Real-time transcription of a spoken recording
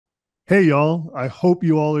Hey, y'all. I hope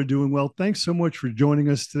you all are doing well. Thanks so much for joining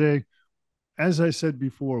us today. As I said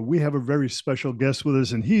before, we have a very special guest with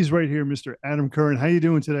us, and he's right here, Mr. Adam Curran. How you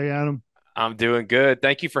doing today, Adam? I'm doing good.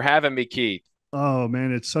 Thank you for having me, Keith. Oh,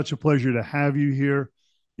 man, it's such a pleasure to have you here.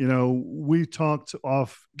 We talked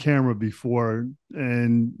off camera before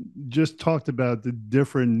and just talked about the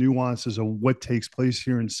different nuances of what takes place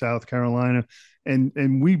here in South Carolina.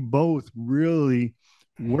 And we both really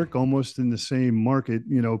work almost in the same market,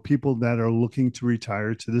 people that are looking to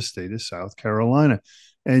retire to the state of South Carolina.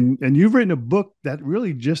 And you've written a book that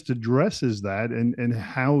really just addresses that and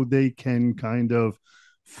how they can kind of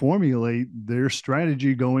formulate their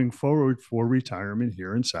strategy going forward for retirement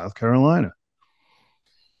here in South Carolina.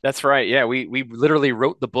 That's right. Yeah, we literally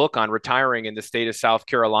wrote the book on retiring in the state of South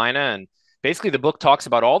Carolina, and basically the book talks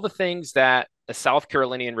about all the things that a South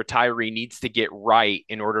Carolinian retiree needs to get right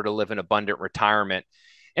in order to live an abundant retirement.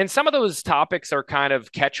 And some of those topics are kind of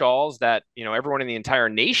catch-alls that, everyone in the entire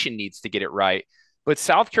nation needs to get it right. But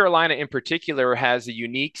South Carolina in particular has a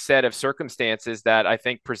unique set of circumstances that I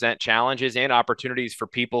think present challenges and opportunities for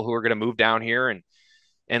people who are going to move down here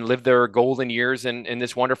and live their golden years in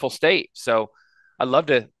this wonderful state. So I'd love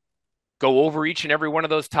to go over each and every one of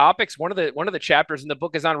those topics. One of the chapters in the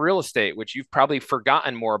book is on real estate, which you've probably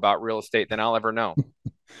forgotten more about real estate than I'll ever know.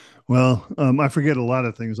 Well, I forget a lot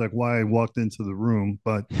of things like why I walked into the room,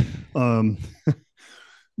 but um,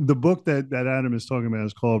 the book that Adam is talking about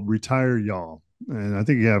is called Retire Y'all. And I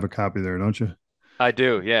think you have a copy there, don't you? I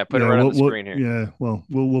do. Yeah, put it Yeah, right on the screen here.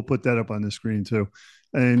 we'll put that up on the screen too.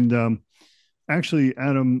 And actually,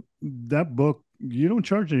 Adam, that book, you don't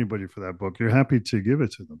charge anybody for that book. You're happy to give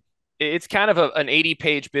it to them. It's kind of an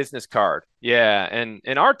 80-page business card. Yeah,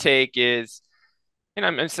 and our take is,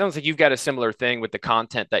 it sounds like you've got a similar thing with the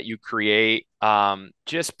content that you create.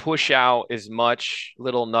 Just push out as much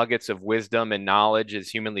little nuggets of wisdom and knowledge as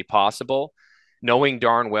humanly possible, knowing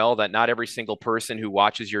darn well that not every single person who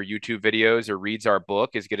watches your YouTube videos or reads our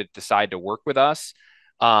book is going to decide to work with us.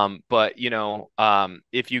 But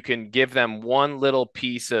if you can give them one little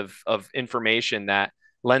piece of information that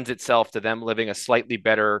lends itself to them living a slightly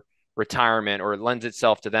better retirement, or it lends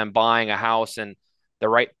itself to them buying a house in the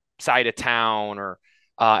right side of town, or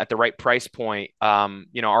at the right price point,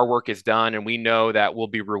 our work is done, and we know that we'll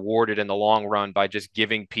be rewarded in the long run by just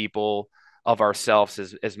giving people of ourselves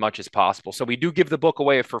as much as possible. So we do give the book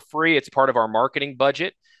away for free. It's part of our marketing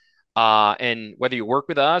budget. And whether you work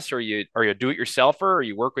with us, or you do it yourselfer, or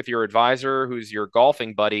you work with your advisor who's your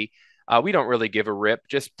golfing buddy, we don't really give a rip.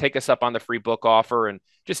 Just take us up on the free book offer, and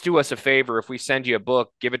just do us a favor. If we send you a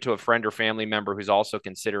book, give it to a friend or family member who's also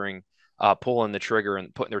considering pulling the trigger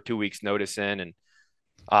and putting their 2 weeks notice in, and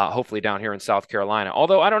hopefully down here in South Carolina.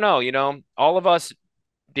 Although I don't know, all of us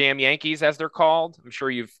damn Yankees, as they're called. I'm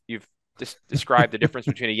sure you've described the difference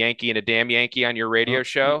between a Yankee and a damn Yankee on your Uh, radio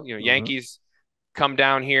show. uh, Yankees come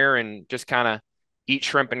down here and just kind of eat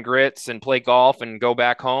shrimp and grits and play golf and go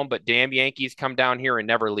back home, but damn Yankees come down here and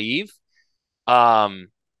never leave. Um,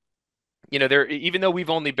 there, even though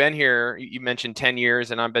we've only been here, you mentioned 10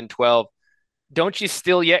 years and I've been 12. Don't you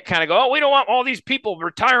still yet kind of go, oh, we don't want all these people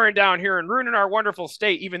retiring down here and ruining our wonderful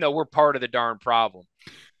state, even though we're part of the darn problem?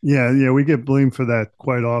 yeah, we get blamed for that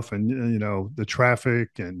quite often. The traffic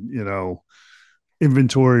and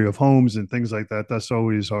inventory of homes and things like that. That's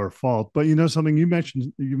always our fault. But something you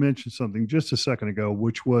mentioned something just a second ago,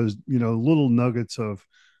 which was little nuggets of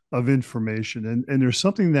information. And there's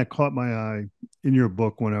something that caught my eye in your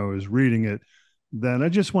book when I was reading it that I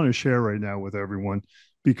just want to share right now with everyone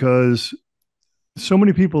because so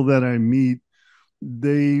many people that I meet,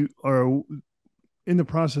 they are in the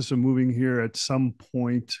process of moving here at some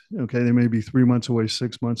point. Okay, they may be 3 months away,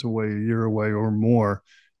 6 months away, a year away, or more,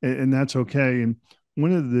 and that's okay. And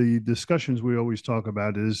one of the discussions we always talk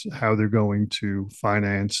about is how they're going to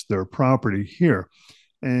finance their property here.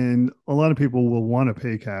 And a lot of people will want to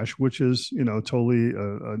pay cash, which is totally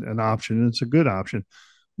an option. It's a good option,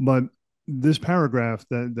 but this paragraph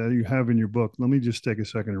that you have in your book, let me just take a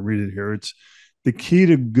second and read it here. It's the key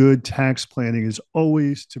to good tax planning is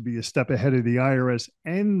always to be a step ahead of the IRS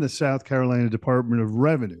and the South Carolina Department of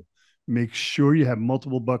Revenue. Make sure you have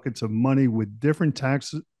multiple buckets of money with different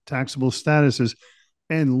taxable statuses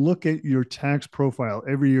and look at your tax profile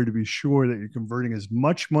every year to be sure that you're converting as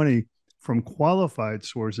much money from qualified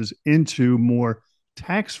sources into more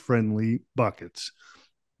tax friendly buckets.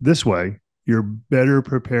 This way, you're better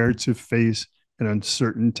prepared to face an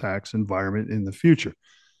uncertain tax environment in the future.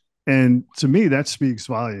 And to me, that speaks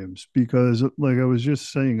volumes because, like I was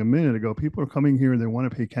just saying a minute ago, people are coming here and they want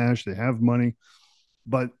to pay cash, they have money,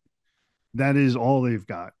 but that is all they've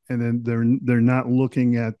got. And then they're not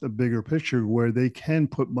looking at the bigger picture where they can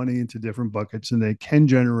put money into different buckets and they can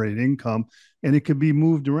generate income and it could be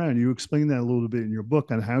moved around. You explain that a little bit in your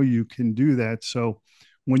book on how you can do that. So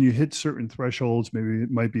when you hit certain thresholds, maybe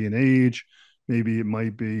it might be an age, maybe it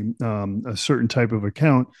might be a certain type of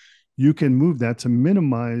account, you can move that to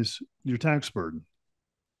minimize your tax burden.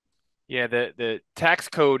 Yeah, the tax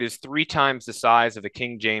code is three times the size of the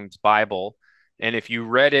King James Bible. And if you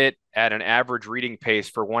read it at an average reading pace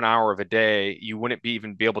for 1 hour of a day, you wouldn't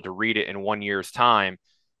even be able to read it in 1 year's time.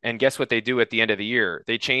 And guess what they do at the end of the year?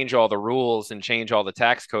 They change all the rules and change all the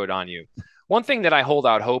tax code on you. One thing that I hold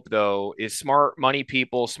out hope, though, is smart money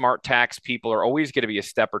people, smart tax people are always going to be a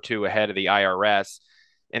step or two ahead of the IRS.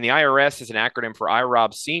 And the IRS is an acronym for I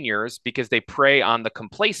rob seniors because they prey on the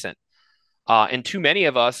complacent. And too many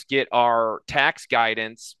of us get our tax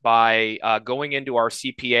guidance by going into our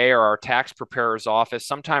CPA or our tax preparer's office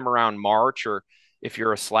sometime around March, or if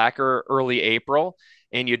you're a slacker, early April,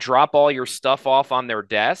 and you drop all your stuff off on their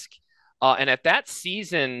desk. And at that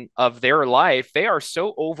season of their life, they are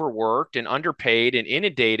so overworked and underpaid and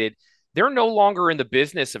inundated. They're no longer in the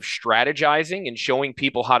business of strategizing and showing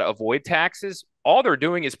people how to avoid taxes. All they're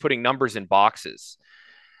doing is putting numbers in boxes.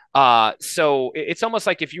 So it's almost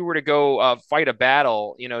like if you were to go fight a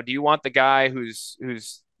battle, do you want the guy who's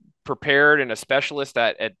prepared and a specialist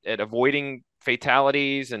at avoiding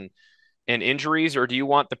fatalities and injuries, or do you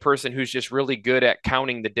want the person who's just really good at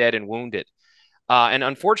counting the dead and wounded? And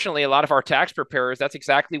unfortunately, a lot of our tax preparers, that's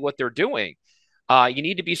exactly what they're doing. You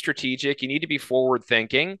need to be strategic, you need to be forward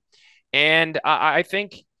thinking, and I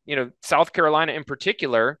think South Carolina in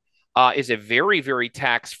particular is a very, very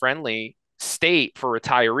tax friendly state for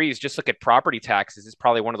retirees. Just look at property taxes. It's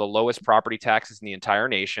probably one of the lowest property taxes in the entire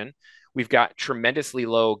nation. We've got tremendously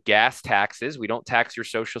low gas taxes. We don't tax your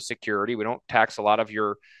Social Security. We don't tax a lot of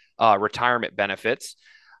your retirement benefits.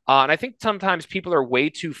 And I think sometimes people are way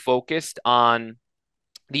too focused on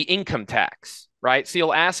the income tax, right? So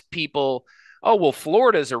you'll ask people, oh, well,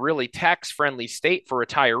 Florida is a really tax friendly state for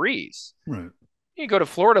retirees. Right. You go to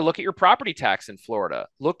Florida, look at your property tax in Florida.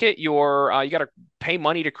 Look at you got to pay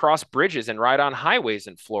money to cross bridges and ride on highways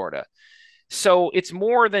in Florida. So it's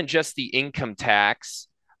more than just the income tax.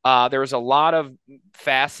 There's a lot of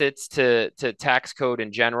facets to tax code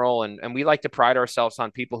in general, and we like to pride ourselves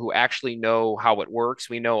on people who actually know how it works.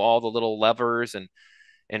 We know all the little levers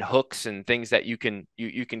and hooks and things that you can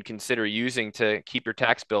consider using to keep your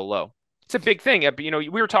tax bill low. It's a big thing. We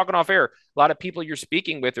were talking off air. A lot of people you're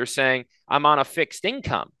speaking with are saying, I'm on a fixed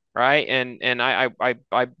income, right? And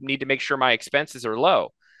I need to make sure my expenses are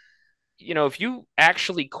low. If you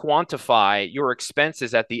actually quantify your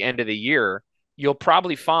expenses at the end of the year, you'll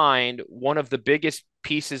probably find one of the biggest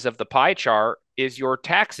pieces of the pie chart is your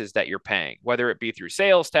taxes that you're paying, whether it be through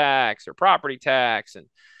sales tax or property tax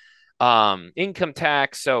and income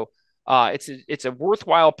tax. So it's a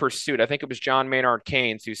worthwhile pursuit. I think it was John Maynard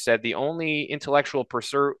Keynes who said the only intellectual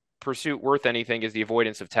pursuit worth anything is the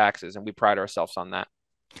avoidance of taxes, and we pride ourselves on that.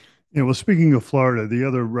 Yeah, well, speaking of Florida, the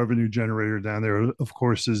other revenue generator down there, of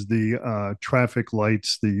course, is the traffic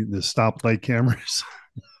lights, the stoplight cameras.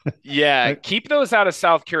 Yeah, I, keep those out of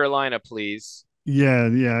South Carolina, please. yeah,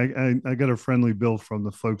 yeah. I got a friendly bill from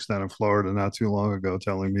the folks down in Florida not too long ago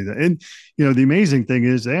telling me that. And the amazing thing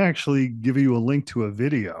is they actually give you a link to a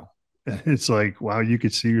video. And it's like, wow, you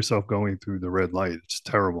could see yourself going through the red light. It's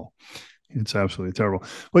terrible. It's absolutely terrible.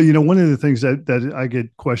 But one of the things that I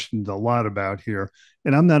get questioned a lot about here,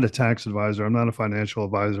 and I'm not a tax advisor, I'm not a financial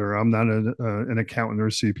advisor, I'm not an accountant or a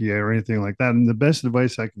CPA or anything like that. And the best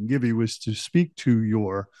advice I can give you is to speak to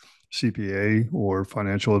your CPA or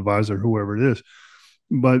financial advisor, whoever it is.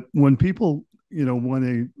 But when people, when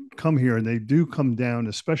they come here and they do come down,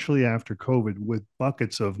 especially after COVID, with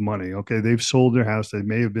buckets of money, okay, they've sold their house, they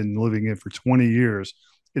may have been living in for 20 years.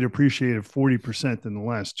 It appreciated 40% in the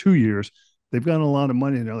last 2 years. They've got a lot of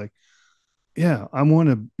money and they're like, yeah, I want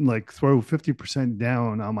to like throw 50%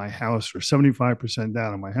 down on my house or 75%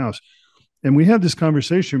 down on my house. And we have this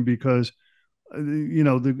conversation because,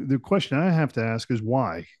 the question I have to ask is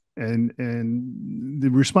why? And the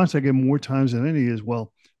response I get more times than any is,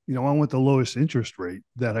 well, I want the lowest interest rate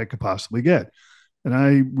that I could possibly get. And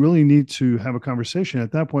I really need to have a conversation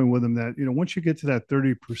at that point with them that, once you get to that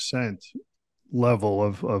 30% level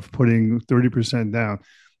of putting 30% down,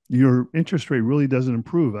 your interest rate really doesn't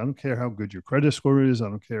improve. I don't care how good your credit score is. I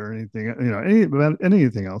don't care anything, about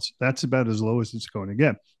anything else. That's about as low as it's going to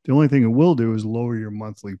get. The only thing it will do is lower your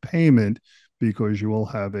monthly payment because you will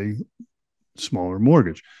have a smaller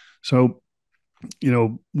mortgage. So,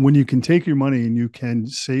 when you can take your money and you can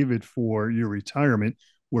save it for your retirement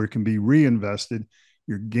where it can be reinvested,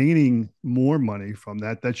 You're gaining more money from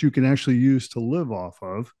that you can actually use to live off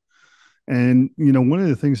of. And, one of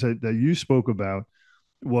the things that you spoke about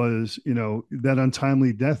was, that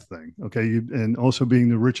untimely death thing. Okay. And also being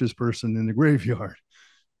the richest person in the graveyard.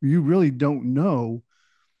 You really don't know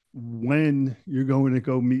when you're going to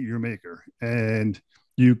go meet your maker. And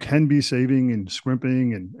you can be saving and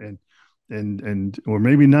scrimping or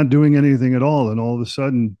maybe not doing anything at all. And all of a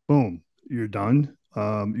sudden, boom, you're done.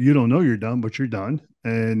 You don't know you're done, but you're done.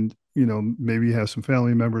 And, maybe you have some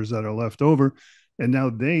family members that are left over, and now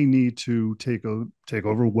they need to take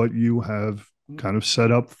over what you have kind of set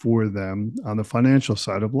up for them on the financial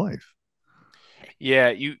side of life. Yeah,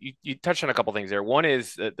 you touched on a couple things there. One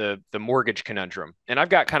is the mortgage conundrum, and I've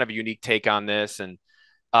got kind of a unique take on this. And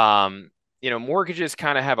mortgages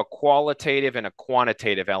kind of have a qualitative and a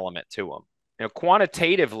quantitative element to them.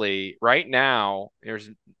 Quantitatively, right now, there's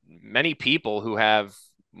many people who have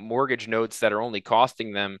mortgage notes that are only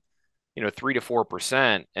costing them, 3 to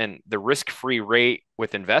 4%, and the risk-free rate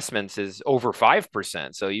with investments is over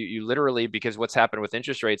 5%. So you literally, because what's happened with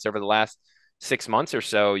interest rates over the last 6 months or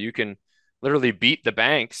so, you can literally beat the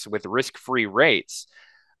banks with risk-free rates.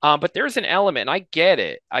 But there's an element, and I get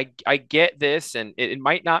it. I get this, and it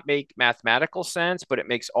might not make mathematical sense, but it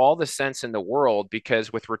makes all the sense in the world,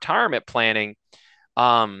 because with retirement planning,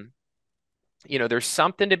 um, there's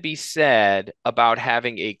something to be said about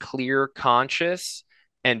having a clear conscience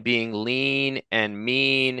and being lean and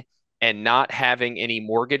mean and not having any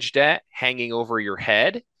mortgage debt hanging over your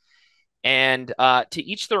head. And to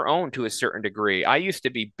each their own to a certain degree. I used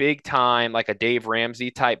to be big time, like a Dave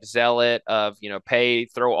Ramsey type zealot of,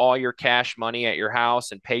 throw all your cash money at your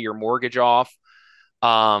house and pay your mortgage off.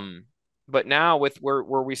 But now with where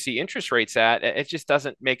we see interest rates at, it just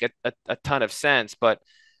doesn't make a ton of sense. But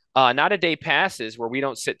not a day passes where we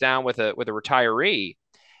don't sit down with a retiree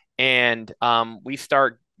and we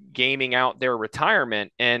start gaming out their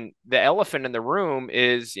retirement. And the elephant in the room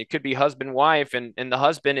is it could be husband wife, and the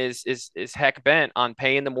husband is heck bent on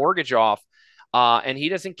paying the mortgage off, and he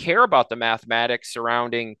doesn't care about the mathematics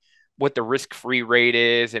surrounding what the risk-free rate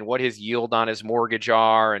is and what his yield on his mortgage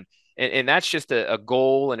are, and that's just a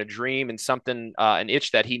goal and a dream and something, an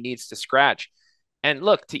itch that he needs to scratch. And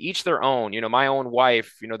look, to each their own. My own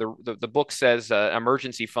wife, the book says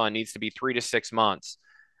emergency fund needs to be 3 to 6 months.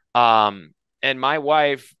 And my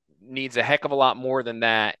wife needs a heck of a lot more than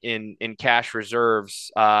that in cash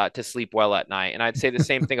reserves to sleep well at night. And I'd say the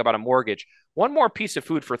same thing about a mortgage. One more piece of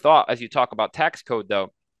food for thought as you talk about tax code,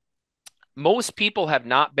 though. Most people have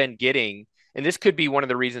not been getting, and this could be one of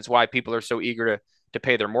the reasons why people are so eager to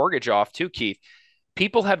pay their mortgage off too, Keith.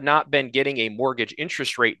 People have not been getting a mortgage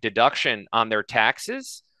interest rate deduction on their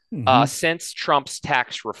taxes Mm-hmm. since Trump's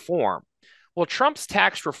tax reform. Well, Trump's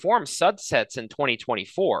tax reform sunsets in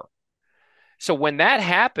 2024. So when that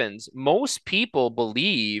happens, most people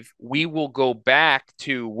believe we will go back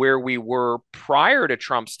to where we were prior to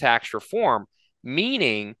Trump's tax reform,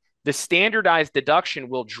 meaning the standardized deduction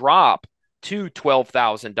will drop to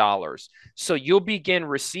 $12,000. So you'll begin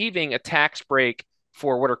receiving a tax break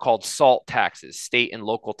for what are called SALT taxes, state and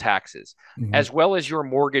local taxes, Mm-hmm. as well as your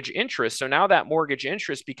mortgage interest. So now that mortgage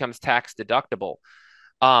interest becomes tax deductible.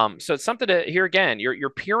 So it's something to here again. You're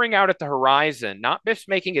peering out at the horizon, not just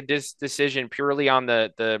making a decision purely on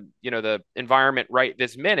the environment right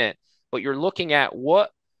this minute, but you're looking at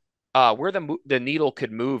what where the needle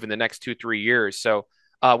could move in the next 2 3 years. So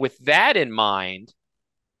with that in mind,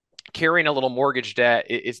 carrying a little mortgage debt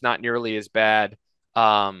is not nearly as bad.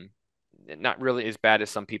 Not really as bad as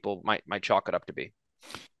some people might chalk it up to be.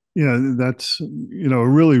 Yeah, that's a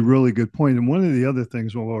really, really good point. And one of the other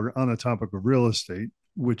things, while we're on the topic of real estate,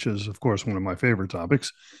 which is of course one of my favorite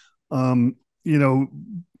topics, um, you know,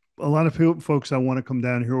 a lot of folks that want to come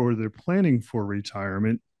down here or they're planning for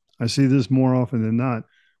retirement, I see this more often than not.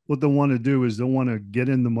 What they'll want to do is they'll want to get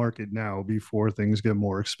in the market now before things get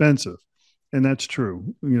more expensive. And that's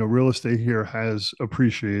true. Real estate here has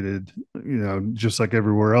appreciated, just like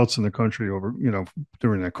everywhere else in the country over,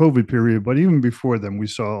 during that COVID period. But even before then, we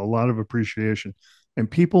saw a lot of appreciation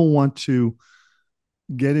and people want to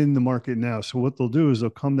get in the market now. So what they'll do is they'll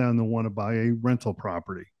come down and want to buy a rental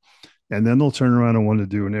property. And then they'll turn around and want to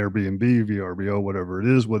do an Airbnb, VRBO, whatever it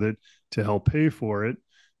is with it to help pay for it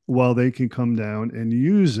while they can come down and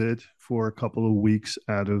use it for a couple of weeks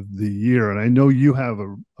out of the year. And I know you have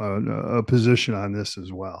a position on this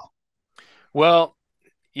as well. Well,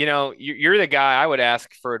 you're the guy I would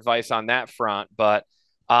ask for advice on that front. But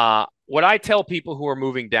what I tell people who are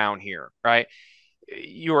moving down here, right?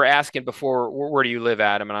 You were asking before, where do you live,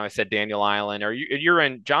 Adam? And I said Daniel Island. You're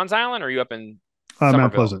in Johns Island, or are you up in Mount Somerville?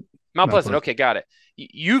 Pleasant. Mount Mount Pleasant. Pleasant. Okay, got it.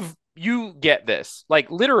 you get this. Like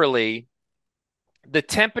literally the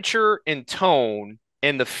temperature and tone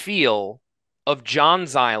and the feel of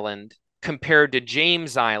Johns Island compared to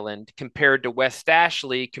James Island, compared to West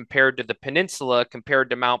Ashley, compared to the peninsula,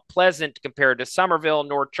 compared to Mount Pleasant, compared to Somerville,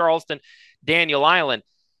 North Charleston, Daniel Island.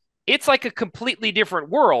 It's like a completely different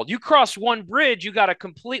world. You cross one bridge, you got a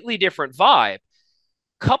completely different vibe.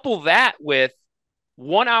 Couple that with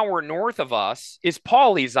 1 hour north of us is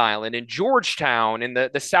Pawleys Island in Georgetown in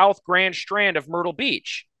the South Grand Strand of Myrtle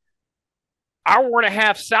Beach. Hour and a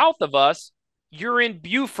half south of us, you're in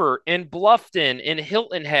Beaufort, in Bluffton, in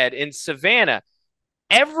Hilton Head, in Savannah.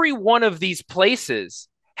 Every one of these places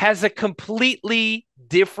has a completely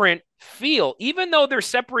different feel, even though they're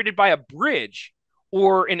separated by a bridge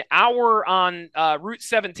or an hour on Route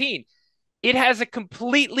 17. It has a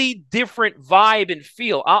completely different vibe and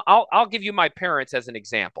feel. I'll give you my parents as an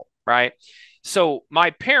example, right? So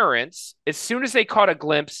my parents, as soon as they caught a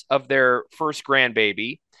glimpse of their first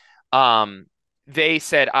grandbaby, they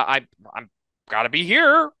said, I'm got to be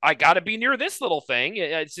here. I got to be near this little thing.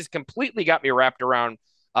 It's just completely got me wrapped around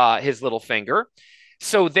his little finger.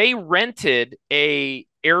 So they rented a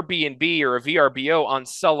Airbnb or a VRBO on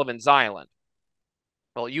Sullivan's Island.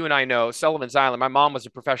 Well, you and I know Sullivan's Island. My mom was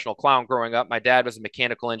a professional clown growing up. My dad was a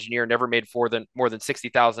mechanical engineer, never made more than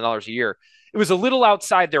 $60,000 a year. It was a little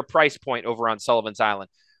outside their price point over on Sullivan's Island,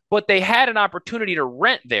 but they had an opportunity to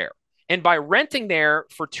rent there. And by renting there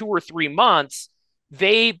for 2 or 3 months,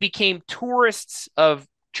 they became tourists of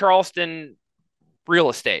Charleston real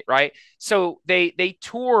estate, right? So they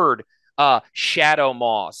toured Shadow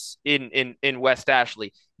Moss in West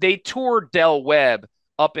Ashley. They toured Del Webb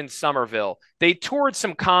up in Somerville. They toured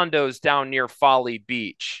some condos down near Folly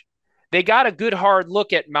Beach. They got a good hard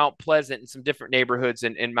look at Mount Pleasant and some different neighborhoods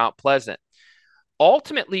in Mount Pleasant.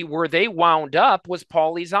 Ultimately, where they wound up was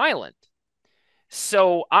Pawleys Island.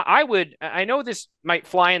 So I know this might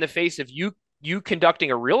fly in the face of you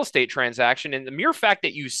conducting a real estate transaction. And the mere fact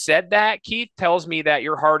that you said that, Keith, tells me that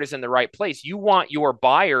your heart is in the right place. You want your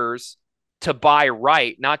buyers to buy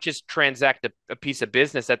right, not just transact a piece of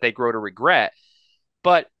business that they grow to regret.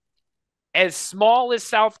 But as small as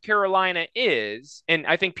South Carolina is, and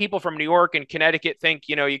I think people from New York and Connecticut think,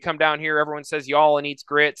 you come down here, everyone says y'all and eats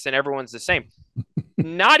grits and everyone's the same.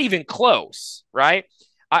 Not even close, right?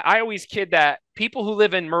 I always kid that people who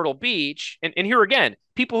live in Myrtle Beach, and here again,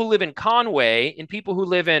 people who live in Conway and people who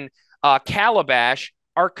live in Calabash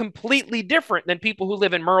are completely different than people who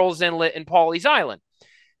live in Murrells Inlet and Pawleys Island.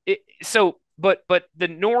 But the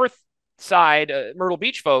north side, Myrtle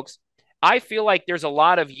Beach folks, I feel like there's a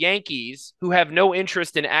lot of Yankees who have no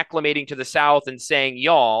interest in acclimating to the South and saying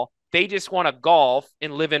y'all. They just want to golf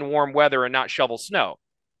and live in warm weather and not shovel snow.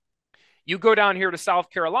 You go down here to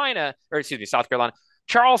South Carolina,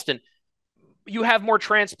 Charleston, you have more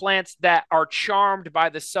transplants that are charmed by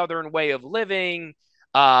the Southern way of living.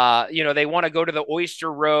 They want to go to the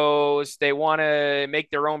oyster roast. They want to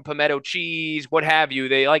make their own pimento cheese, what have you.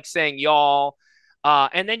 They like saying y'all.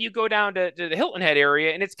 And then you go down to the Hilton Head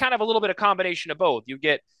area, and it's kind of a little bit of combination of both. You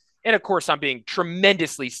get, and of course, I'm being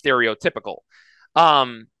tremendously stereotypical. But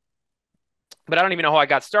I don't even know how I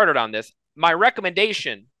got started on this. My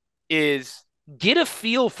recommendation is get a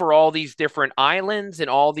feel for all these different islands and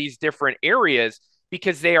all these different areas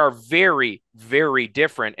because they are very, very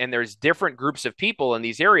different. And there's different groups of people in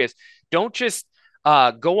these areas. Don't just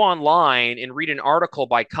go online and read an article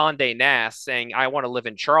by Condé Nast saying, I want to live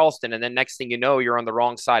in Charleston. And then next thing you know, you're on the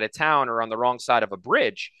wrong side of town or on the wrong side of a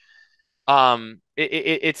bridge.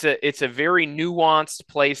 It's a very nuanced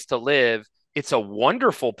place to live. It's a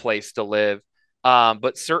wonderful place to live.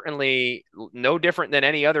 But certainly no different than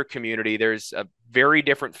any other community. There's a very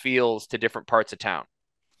different feels to different parts of town.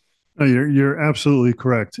 No, you're absolutely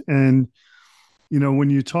correct. And when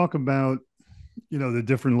you talk about the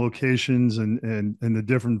different locations and the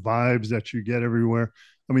different vibes that you get everywhere,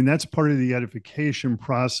 I mean that's part of the edification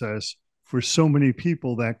process for so many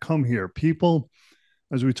people that come here. People,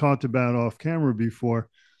 as we talked about off camera before,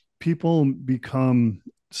 people become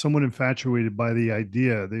somewhat infatuated by the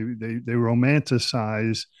idea. They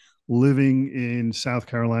romanticize living in South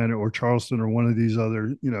Carolina or Charleston or one of these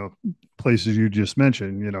other places you just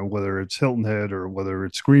mentioned. Whether it's Hilton Head or whether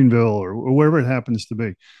it's Greenville or wherever it happens to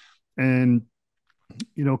be, and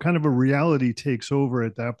kind of a reality takes over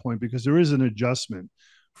at that point because there is an adjustment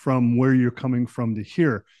from where you're coming from to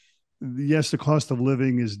here. Yes, the cost of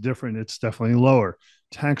living is different. It's definitely lower.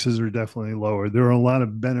 Taxes are definitely lower. There are a lot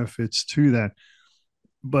of benefits to that.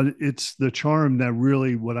 But it's the charm that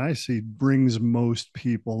really, what I see, brings most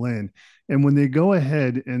people in. And when they go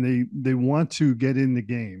ahead and they want to get in the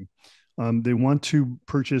game, They want to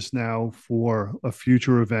purchase now for a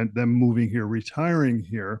future event, them moving here, retiring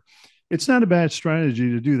here. It's not a bad strategy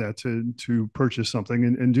to do that, to purchase something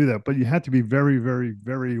and do that. But you have to be very, very,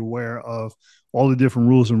 very aware of all the different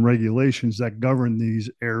rules and regulations that govern these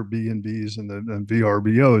Airbnbs and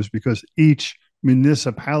VRBOs, because each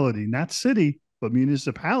municipality, not city, but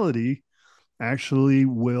municipality, actually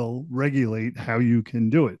will regulate how you can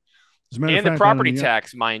do it. As a matter of And the fact, on property the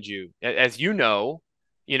tax, mind you, as you know,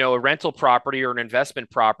 a rental property or an investment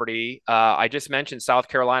property. I just mentioned South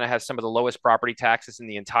Carolina has some of the lowest property taxes in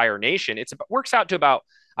the entire nation. It works out to about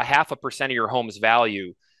a 0.5% of your home's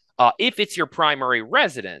value if it's your primary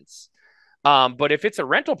residence. But if it's a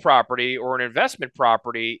rental property or an investment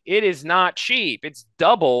property, it is not cheap. It's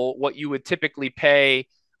double what you would typically pay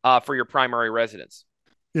for your primary residence.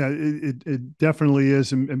 Yeah, it definitely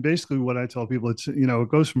is. And basically what I tell people, it's, it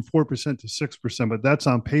goes from 4% to 6%, but that's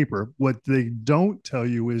on paper. What they don't tell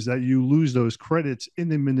you is that you lose those credits in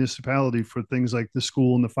the municipality for things like the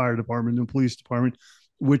school and the fire department and the police department,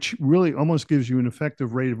 which really almost gives you an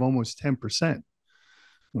effective rate of almost 10%.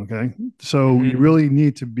 Okay. So you Mm-hmm. really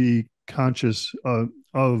need to be conscious of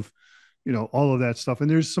all of that stuff. And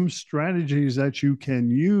there's some strategies that you can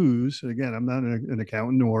use. Again, I'm not an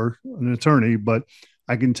accountant or an attorney, but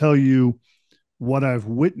I can tell you what I've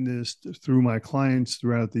witnessed through my clients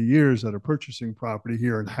throughout the years that are purchasing property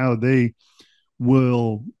here, and how they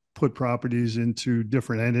will put properties into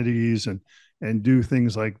different entities and do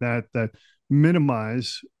things like that that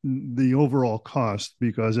minimize the overall cost,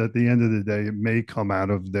 because at the end of the day it may come out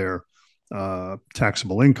of their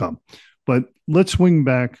taxable income. But let's swing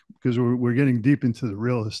back, because we're getting deep into the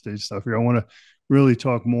real estate stuff here. I want to really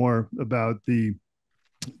talk more about the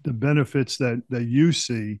benefits that you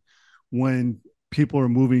see when people are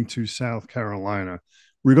moving to South Carolina,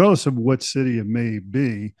 regardless of what city it may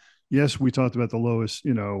be. Yes, we talked about the lowest,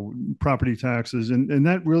 property taxes, and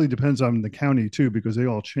that really depends on the county too, because they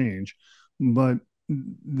all change. But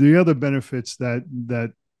the other benefits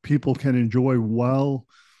that people can enjoy while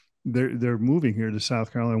they're moving here to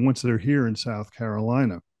South Carolina, once they're here in South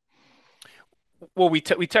Carolina. Well, we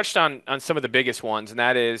touched on some of the biggest ones, and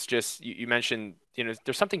that is just you mentioned,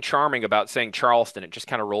 there's something charming about saying Charleston. It just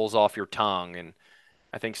kind of rolls off your tongue, and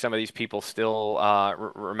I think some of these people still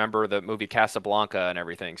remember the movie Casablanca and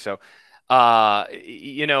everything. So,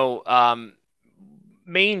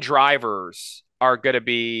 main drivers are going to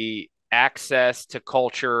be access to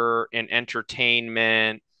culture and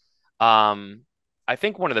entertainment. Um, I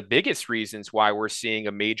think one of the biggest reasons why we're seeing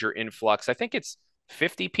a major influx, I think it's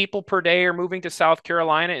 50 people per day are moving to South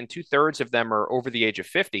Carolina, and two-thirds of them are over the age of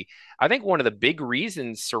 50. I think one of the big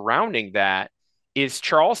reasons surrounding that is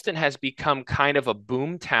Charleston has become kind of a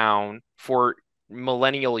boom town for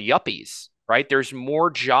millennial yuppies, right? There's more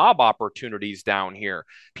job opportunities down here.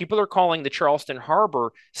 People are calling the Charleston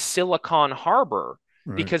Harbor Silicon Harbor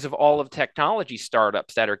Right. because of all of technology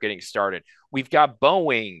startups that are getting started. We've got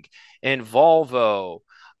Boeing and Volvo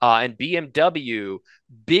and BMW.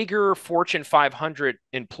 Bigger Fortune 500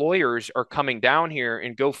 employers are coming down here,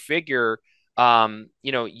 and go figure,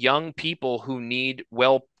 young people who need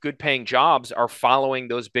good paying jobs are following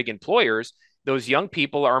those big employers. Those young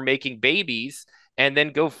people are making babies, and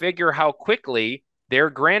then go figure how quickly their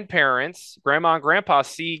grandparents, grandma and grandpa,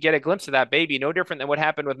 get a glimpse of that baby, no different than what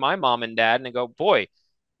happened with my mom and dad, and they go, boy,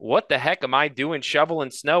 what the heck am I doing shoveling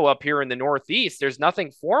snow up here in the Northeast? There's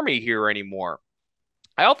nothing for me here anymore.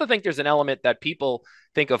 I also think there's an element that people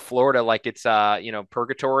think of Florida like it's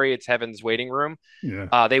purgatory, it's heaven's waiting room.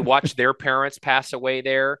 Yeah. They watch their parents pass away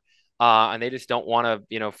there, and they just don't want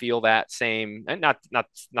to feel that same. And not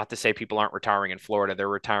to say people aren't retiring in Florida, they're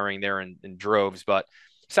retiring there in droves, but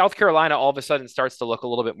South Carolina all of a sudden starts to look a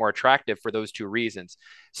little bit more attractive for those two reasons.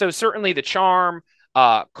 So certainly the charm,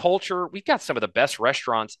 culture. We've got some of the best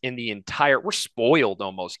restaurants in the entire. We're spoiled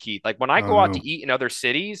almost, Keith. Like when I Oh go out no. to eat in other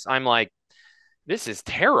cities, I'm like, this is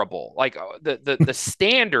terrible. Like the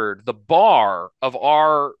standard, the bar of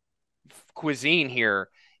our cuisine here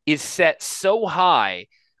is set so high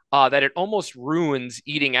that it almost ruins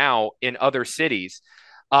eating out in other cities.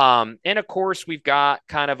 And of course, we've got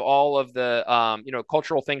kind of all of the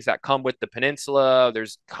cultural things that come with the peninsula.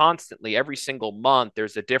 There's constantly every single month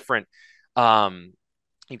there's a different. Um,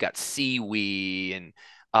 you've got Seaweed and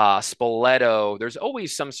Spoleto. There's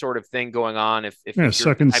always some sort of thing going on. If Yeah. you're the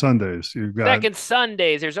Second type of Sundays. You've got. second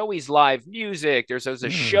Sundays, there's always live music. There's a Yeah.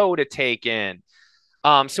 show to take in.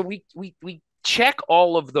 So we check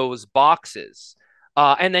all of those boxes,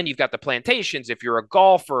 and then you've got the plantations. If you're a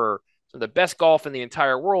golfer, so the best golf in the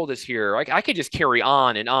entire world is here. Like I could just carry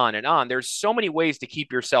on and on and on. There's so many ways to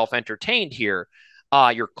keep yourself entertained here.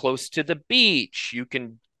 You're close to the beach. You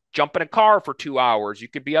can jump in a car for 2 hours. You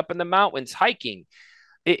could be up in the mountains hiking.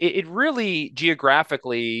 It really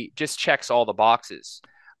geographically just checks all the boxes.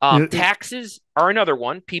 It, Taxes are another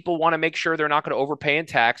one. People want to make sure they're not going to overpay in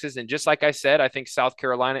taxes. And just like I said, I think South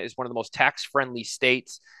Carolina is one of the most tax friendly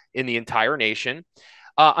states in the entire nation.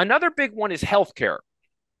 Another big one is healthcare.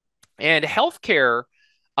 And healthcare,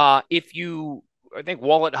 if you, I think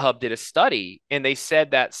Wallet Hub did a study and they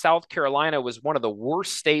said that South Carolina was one of the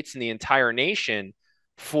worst states in the entire nation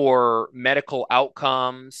for medical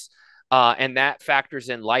outcomes. And that factors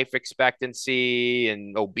in life expectancy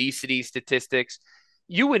and obesity statistics.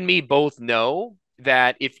 You and me both know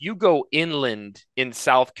that if you go inland in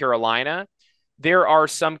South Carolina, there are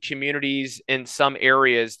some communities in some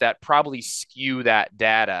areas that probably skew that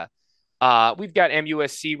data. We've got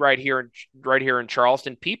MUSC right here in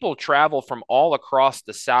Charleston. People travel from all across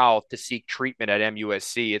the South to seek treatment at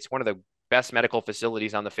MUSC. It's one of the best medical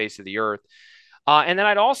facilities on the face of the earth. And then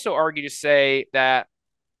I'd also argue to say that,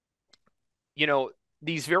 you know,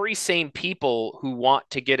 these very same people who want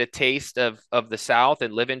to get a taste of the South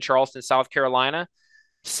and live in Charleston, South Carolina,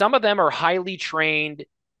 some of them are highly trained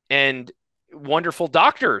and wonderful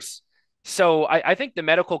doctors. So I think the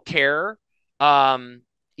medical care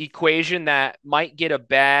equation that might get a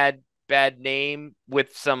bad name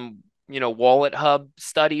with some Wallet Hub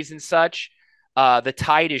studies and such, the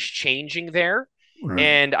tide is changing there. right,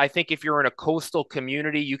 And I think if you're in a coastal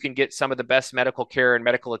community, you can get some of the best medical care and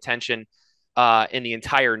medical attention in the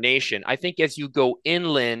entire nation. I think as you go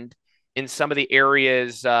inland in some of the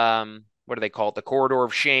areas, what do they call it, the corridor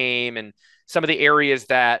of shame, and some of the areas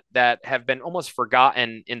that have been almost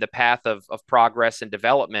forgotten in the path of progress and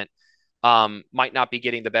development, might not be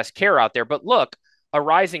getting the best care out there. But look, a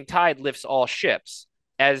rising tide lifts all ships.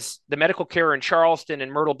 As the medical care in Charleston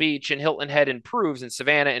and Myrtle Beach and Hilton Head improves and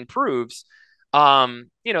Savannah improves,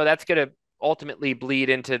 that's going to ultimately bleed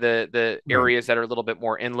into the right. areas that are a little bit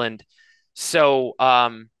more inland. So,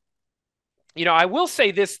 I will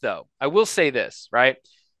say this though. I will say this, right?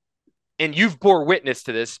 And you've bore witness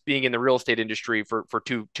to this being in the real estate industry for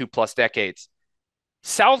two plus decades.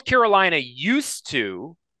 South Carolina used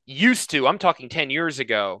to, I'm talking 10 years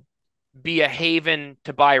ago, be a haven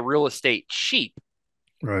to buy real estate cheap.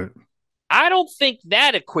 Right. I don't think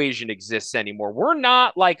that equation exists anymore. We're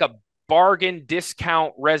not like a bargain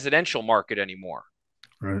discount residential market anymore.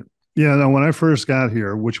 Right. Yeah. Now, when I first got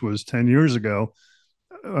here, which was 10 years ago,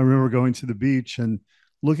 I remember going to the beach and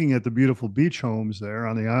looking at the beautiful beach homes there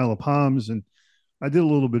on the Isle of Palms. And I did a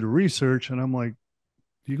little bit of research and I'm like,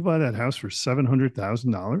 you can buy that house for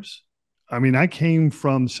 $700,000. I mean, I came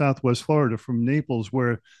from Southwest Florida, from Naples,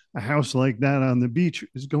 where a house like that on the beach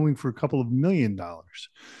is going for a couple of $1 million.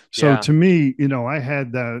 So Yeah. to me, I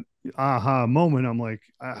had that aha moment. I'm like,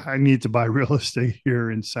 I need to buy real estate here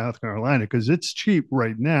in South Carolina because it's cheap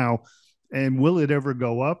right now. And will it ever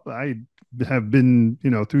go up? I have been,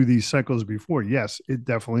 through these cycles before. Yes, it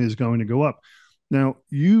definitely is going to go up. Now,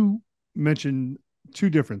 you mentioned two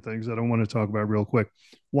different things that I want to talk about real quick.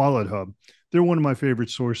 Wallet Hub. They're one of my favorite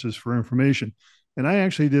sources for information. And I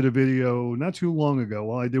actually did a video not too long ago.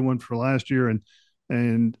 Well, I did one for last year,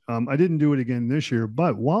 and I didn't do it again this year.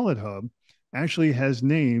 But Wallet Hub actually has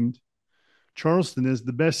named Charleston as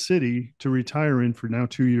the best city to retire in for now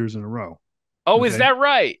 2 years in a row. Oh, is Okay, that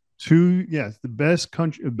right? yes, the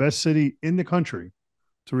best city in the country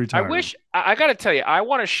to I retire in. wish I got to tell you, I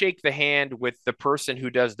want to shake the hand with the person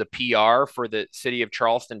who does the PR for the city of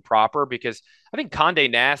Charleston proper, because I think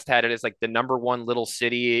Condé Nast had it as like the number one little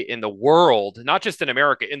city in the world, not just in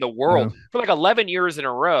America, in the Yeah, world for like 11 years in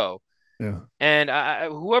a row. yeah. And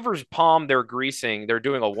whoever's palm they're greasing, they're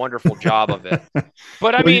doing a wonderful job of it.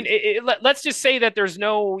 But I Well, mean, let's just say that there's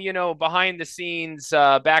no, behind the scenes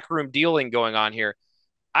backroom dealing going on here.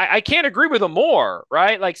 I can't agree with them more,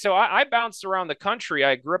 right? Like, so I bounced around the country.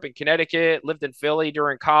 I grew up in Connecticut, lived in Philly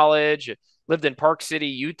during college, lived in Park City,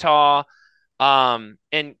 Utah. And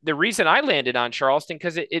the reason I landed on Charleston,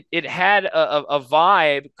 because it had a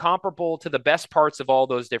vibe comparable to the best parts of all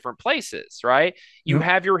those different places, right? You yep.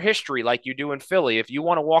 have your history like you do in Philly. If you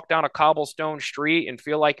want to walk down a cobblestone street and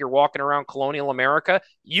feel like you're walking around colonial America,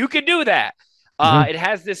 you could do that. Yeah. It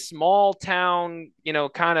has this small town,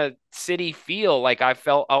 kind of city feel like I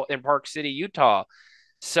felt out in Park City, Utah.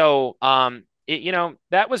 So,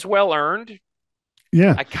 that was well earned.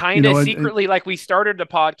 Yeah. I You kind of know, and secretly, like we started the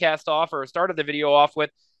podcast off or started the video off with,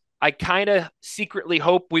 I kind of secretly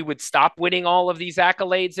hope we would stop winning all of these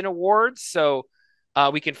accolades and awards so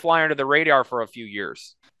we can fly under the radar for a few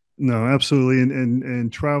years. No, absolutely.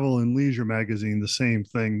 And Travel and Leisure magazine, the same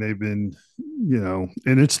thing. They've been,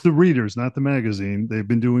 and it's the readers, not the magazine. They've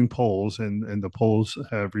been doing polls, and the polls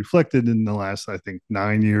have reflected in the last, I think,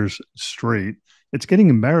 9 years straight. It's getting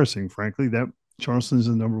embarrassing, frankly, that Charleston's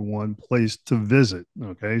the number one place to visit.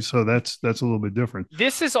 Okay. So that's a little bit different.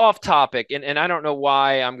 This is off topic, and I don't know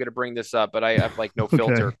why I'm going to bring this up, but I have like no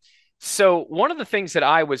filter. Okay. So one of the things that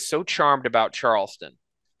I was so charmed about Charleston,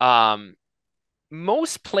 um,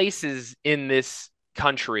 most places in this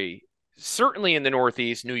country, certainly in the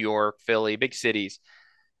Northeast, New York, Philly, big cities,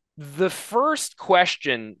 the first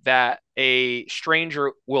question that a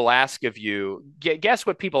stranger will ask of you, guess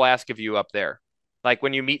what people ask of you up there? Like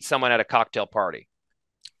when you meet someone at a cocktail party.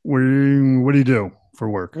 What do you do for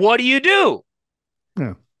work? What do you do?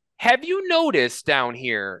 Yeah. Have you noticed down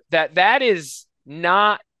here that that is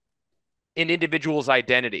not an individual's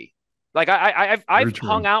identity? Like I've Very true.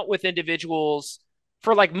 hung out with individuals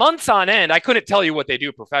for like months on end. I couldn't tell you what they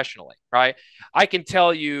do professionally, right? I can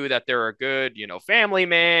tell you that they're a good, family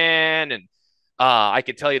man, and I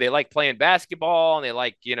can tell you they like playing basketball and they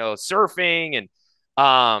like, surfing, and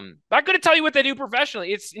not going to tell you what they do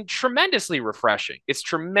professionally. It's tremendously refreshing. It's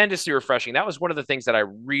tremendously refreshing. That was one of the things that I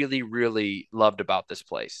really, really loved about this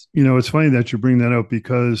place. It's funny that you bring that up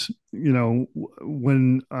because,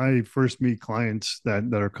 when I first meet clients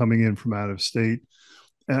that are coming in from out of state,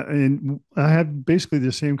 and I had basically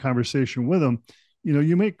the same conversation with them.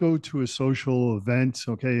 You may go to a social event,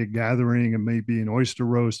 okay, a gathering, it may be an oyster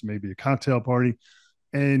roast, maybe a cocktail party.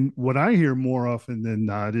 And what I hear more often than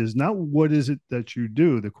not is not what is it that you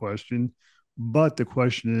do, the question, but the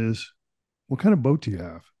question is, what kind of boat do you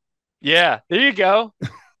have? Yeah, there you go.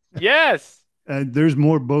 Yes. And there's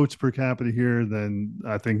more boats per capita here than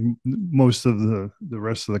I think most of the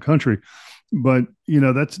rest of the country. But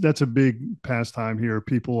that's a big pastime here.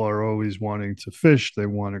 People are always wanting to fish. They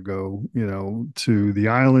want to go, to the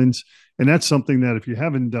islands, and that's something that if you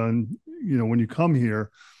haven't done, when you come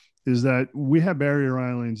here, is that we have barrier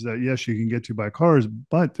islands that yes you can get to by cars,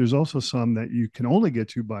 but there's also some that you can only get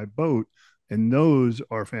to by boat, and those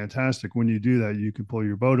are fantastic. When you do that, you can pull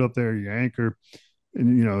your boat up there, you anchor,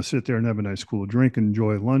 and sit there and have a nice cool drink and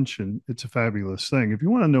enjoy lunch, and it's a fabulous thing. If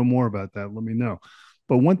you want to know more about that, let me know.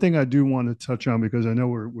 But one thing I do want to touch on, because I know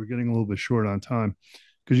we're getting a little bit short on time,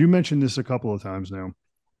 because you mentioned this a couple of times now.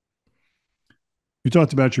 You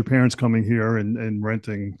talked about your parents coming here and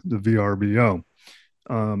renting the VRBO.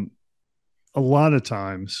 Um, a lot of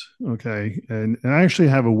times, okay, and I actually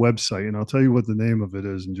have a website, and I'll tell you what the name of it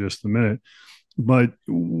is in just a minute. But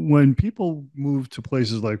when people move to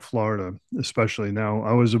places like Florida, especially now,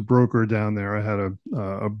 I was a broker down there. I had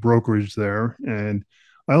a brokerage there, and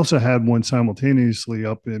I also had one simultaneously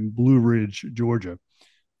up in Blue Ridge, Georgia.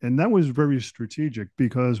 And that was very strategic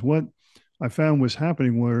because what I found was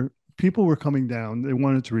happening where people were coming down, they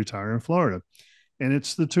wanted to retire in Florida, and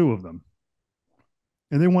it's the two of them,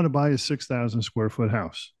 and they want to buy a 6,000 square foot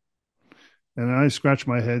house. And I scratch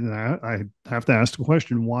my head and I have to ask the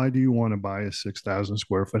question, why do you want to buy a 6,000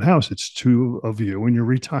 square foot house? It's two of you and you're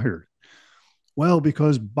retired. Well,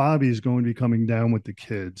 because Bobby's going to be coming down with the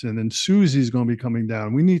kids, and then Susie's going to be coming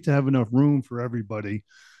down. We need to have enough room for everybody.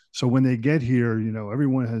 So when they get here,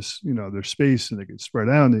 everyone has, their space and they can spread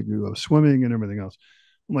out and they can go swimming and everything else.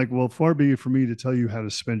 I'm like, well, far be it for me to tell you how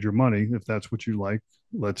to spend your money. If that's what you like,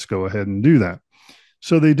 let's go ahead and do that.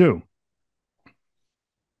 So they do.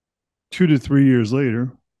 2 to 3 years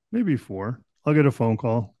later, maybe four, I'll get a phone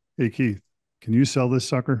call. Hey, Keith, can you sell this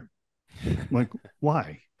sucker? I'm like,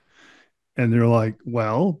 why? And they're like,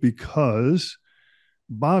 well, because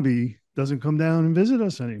Bobby doesn't come down and visit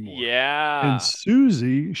us anymore. And Yeah.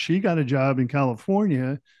 Susie, she got a job in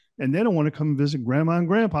California and they don't want to come visit grandma and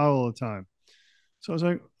grandpa all the time. So I was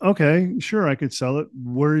like, okay, sure, I could sell it.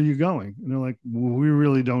 Where are you going? And they're like, well, we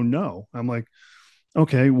really don't know. I'm like,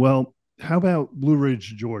 okay, well, how about Blue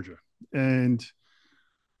Ridge, Georgia? And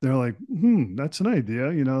they're like, that's an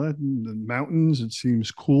idea. That the mountains, it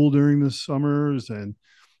seems cool during the summers. And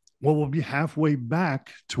well, we'll be halfway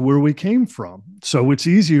back to where we came from. So it's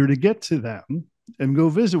easier to get to them and go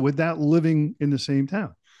visit without living in the same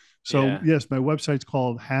town. So Yeah. yes, my website's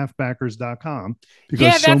called halfbackers.com because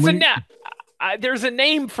Yeah, so that's a many, there's a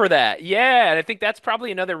name for that. Yeah, and I think that's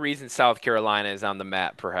probably another reason South Carolina is on the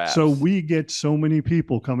map, so perhaps. we get so many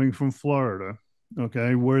people coming from Florida,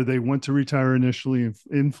 okay, where they went to retire initially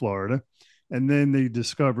in Florida. And then they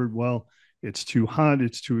discovered, well, it's too hot,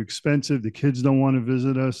 it's too expensive. The kids don't want to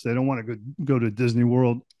visit us. They don't want to go to Disney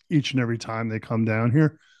World each and every time they come down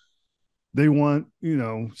here. They want,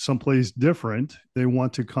 someplace different. They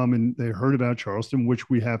want to come, and they heard about Charleston, which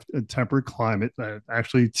we have a temperate climate.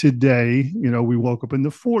 Actually, today, we woke up in the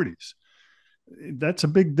 40s. That's a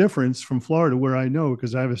big difference from Florida, where I know,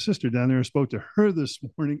 because I have a sister down there. I spoke to her this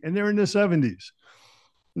morning, and they're in the 70s.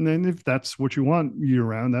 And then if that's what you want year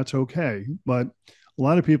round, that's okay. But a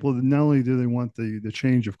lot of people, not only do they want the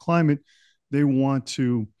change of climate, they want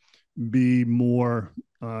to be more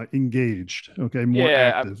engaged, okay, more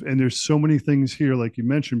Yeah, active. And there's so many things here, like you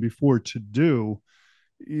mentioned before, to do.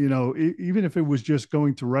 Even if it was just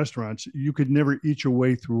going to restaurants, you could never eat your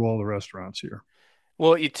way through all the restaurants here.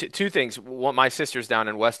 well, two things. One, my sister's down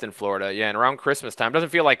in Weston, Florida. Yeah, and around Christmas time, doesn't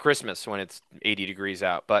feel like Christmas when it's 80 degrees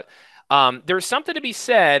out. But there's something to be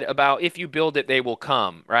said about if you build it, they will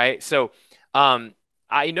come, right? So um,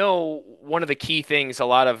 I know one of the key things a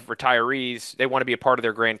lot of retirees, they want to be a part of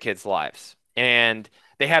their grandkids' lives. And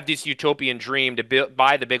they have this utopian dream to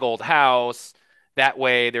buy the big old house. That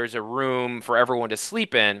way, there's a room for everyone to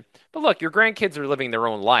sleep in. But look, your grandkids are living their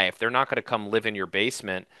own life. They're not going to come live in your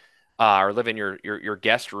basement or live in your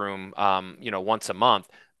guest room, once a month.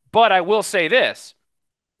 But I will say this: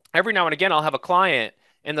 every now and again, I'll have a client,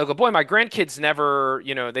 and they'll go, "Boy, my grandkids never,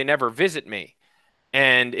 they never visit me."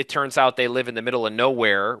 And it turns out they live in the middle of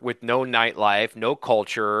nowhere with no nightlife, no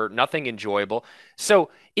culture, nothing enjoyable. So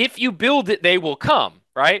if you build it, they will come,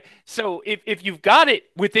 right? So if you've got it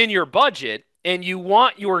within your budget and you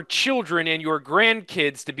want your children and your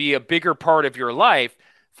grandkids to be a bigger part of your life,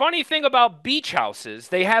 funny thing about beach houses,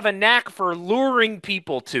 they have a knack for luring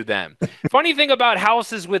people to them. Funny thing about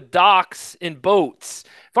houses with docks and boats.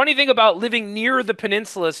 Funny thing about living near the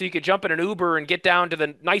peninsula so you could jump in an Uber and get down to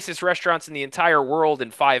the nicest restaurants in the entire world in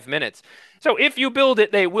 5 minutes. So if you build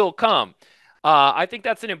it, they will come. I think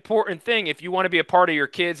that's an important thing. If you want to be a part of your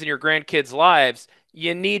kids and your grandkids' lives,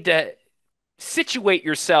 you need to situate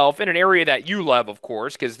yourself in an area that you love, of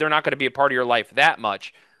course, because they're not going to be a part of your life that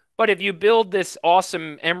much. But if you build this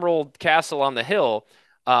awesome emerald castle on the hill,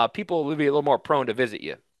 people will be a little more prone to visit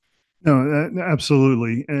you. No,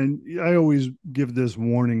 absolutely. And I always give this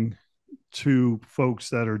warning to folks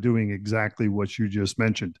that are doing exactly what you just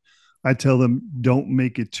mentioned. I tell them, don't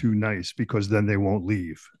make it too nice, because then they won't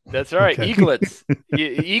leave. That's all right. Okay. Eaglets.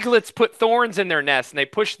 Eaglets put thorns in their nest and they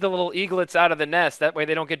push the little eaglets out of the nest. That way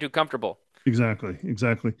they don't get too comfortable. Exactly.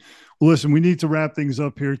 Exactly. Well, listen, we need to wrap things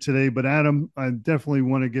up here today, but Adam, I definitely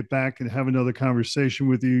want to get back and have another conversation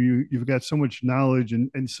with you. You've got so much knowledge and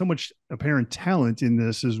so much apparent talent in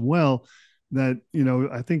this as well, that,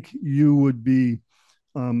 I think you would be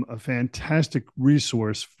a fantastic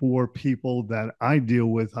resource for people that I deal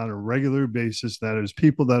with on a regular basis. That is,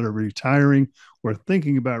 people that are retiring or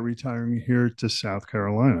thinking about retiring here to South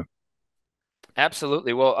Carolina.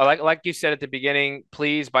 Absolutely. Well, like you said at the beginning,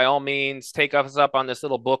 please, by all means, take us up on this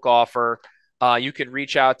little book offer. You could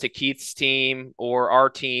reach out to Keith's team or our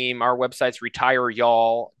team. Our website's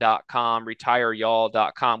retireyall.com,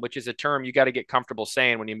 which is a term you got to get comfortable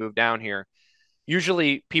saying when you move down here.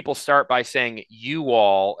 Usually people start by saying you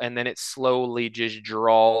all, and then it slowly just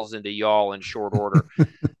draws into y'all in short order.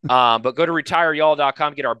 But go to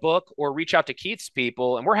retireyall.com, get our book, or reach out to Keith's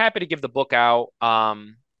people, and we're happy to give the book out.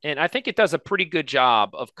 And I think it does a pretty good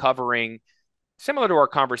job of covering similar to our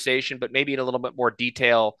conversation, but maybe in a little bit more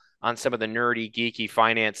detail on some of the nerdy, geeky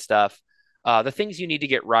finance stuff. The things you need to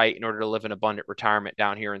get right in order to live an abundant retirement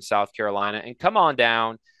down here in South Carolina. And come on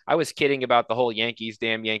down. I was kidding about the whole Yankees,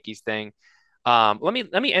 damn Yankees thing. Let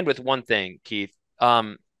me end with one thing, Keith.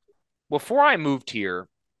 Before I moved here,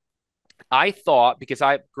 I thought, because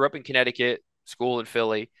I grew up in Connecticut, school in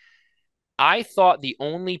Philly, I thought the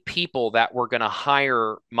only people that were going to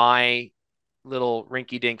hire my little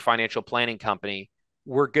rinky dink financial planning company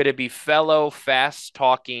were going to be fellow fast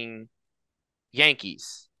talking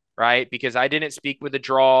Yankees, right? Because I didn't speak with a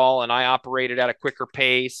drawl and I operated at a quicker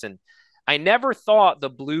pace. And I never thought the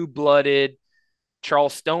blue blooded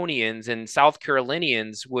Charlestonians and South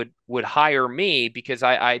Carolinians would hire me because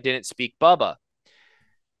I didn't speak Bubba.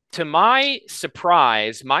 To my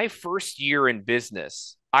surprise, my first year in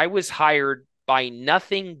business, I was hired by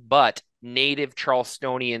nothing but native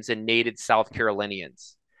Charlestonians and native South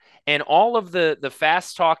Carolinians. And all of the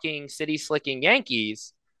fast talking, city slicking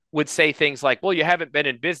Yankees would say things like, "Well, you haven't been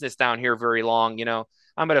in business down here very long,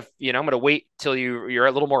 I'm gonna wait till you're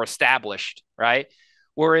a little more established, right?"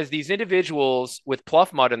 Whereas these individuals with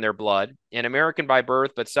pluff mud in their blood and American by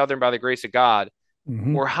birth, but Southern by the grace of God,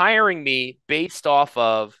 Mm-hmm. were hiring me based off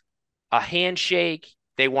of a handshake.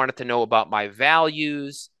 They wanted to know about my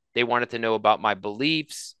values. They wanted to know about my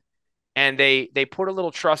beliefs, and they put a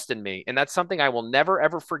little trust in me, and that's something I will never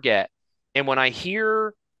ever forget. And when I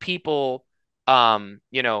hear people, kind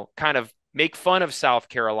of make fun of South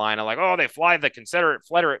Carolina, like, oh, they fly the Confederate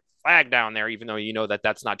flag down there, even though you know that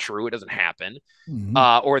that's not true. It doesn't happen. Mm-hmm.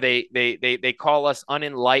 Or they call us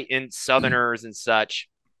unenlightened Southerners and such.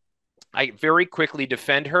 I very quickly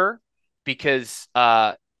defend her because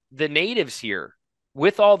the natives here,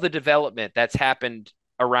 with all the development that's happened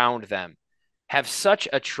around them, have such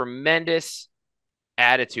a tremendous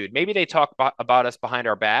attitude. Maybe they talk about us behind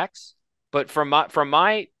our backs, but from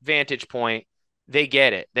my vantage point, they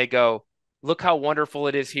get it. They go, "Look how wonderful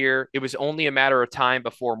it is here." It was only a matter of time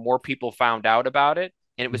before more people found out about it,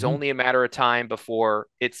 and it was Mm-hmm. only a matter of time before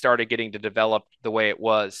it started getting to develop the way it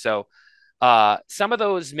was. So, some of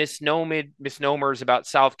those misnomers about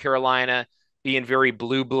South Carolina being very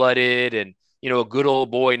blue-blooded and a good old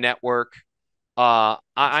boy network. That's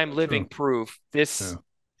I'm not true. living proof. This Yeah.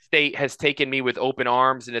 state has taken me with open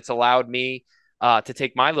arms, and it's allowed me to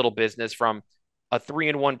take my little business from a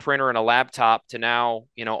three-in-one printer and a laptop to now,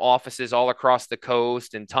 offices all across the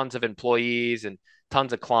coast and tons of employees and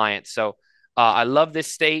tons of clients. So I love this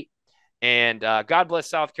state, and God bless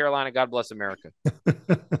South Carolina. God bless America.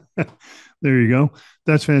 There you go.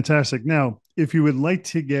 That's fantastic. Now, if you would like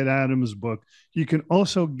to get Adam's book, you can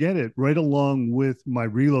also get it right along with my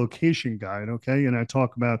relocation guide. Okay. And I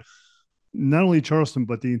talk about not only Charleston,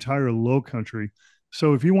 but the entire low country.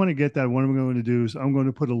 So if you want to get that, what I'm going to do is I'm going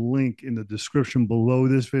to put a link in the description below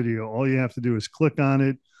this video. All you have to do is click on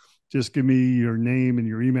it. Just give me your name and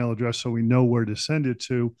your email address so we know where to send it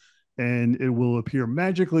to, and it will appear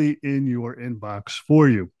magically in your inbox for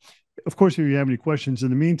you. Of course, if you have any questions in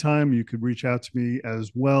the meantime, you could reach out to me as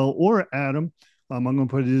well or Adam. I'm going to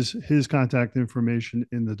put his contact information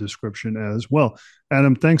in the description as well.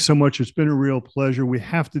 Adam, thanks so much. It's been a real pleasure. We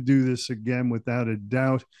have to do this again without a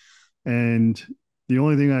doubt. And the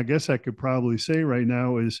only thing I guess I could probably say right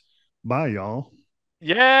now is bye, y'all.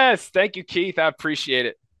 Yes, thank you, Keith. I appreciate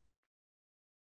it.